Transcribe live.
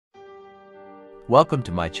Welcome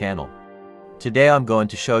to my channel. Today I'm going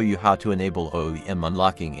to show you how to enable OEM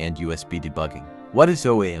unlocking and USB debugging. What is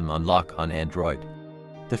OEM unlock on Android?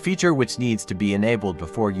 The feature which needs to be enabled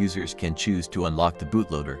before users can choose to unlock the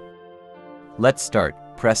bootloader. Let's start.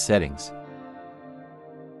 Press Settings.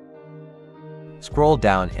 Scroll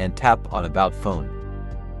down and tap on About Phone.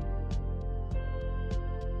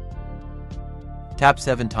 Tap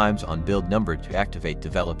 7 times on Build Number to activate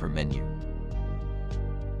Developer menu.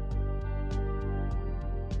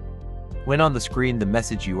 When on the screen, the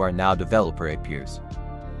message "You are now developer" appears.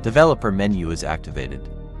 Developer menu is activated.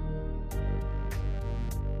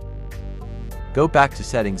 Go back to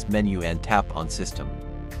Settings menu and tap on System.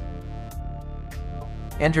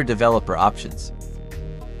 Enter Developer options.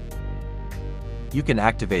 You can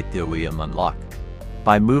activate the OEM unlock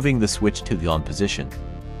by moving the switch to the on position.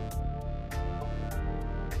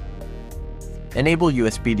 Enable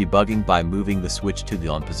USB debugging by moving the switch to the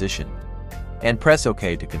on position, and press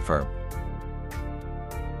OK to confirm.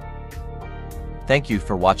 Thank you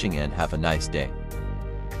for watching and have a nice day.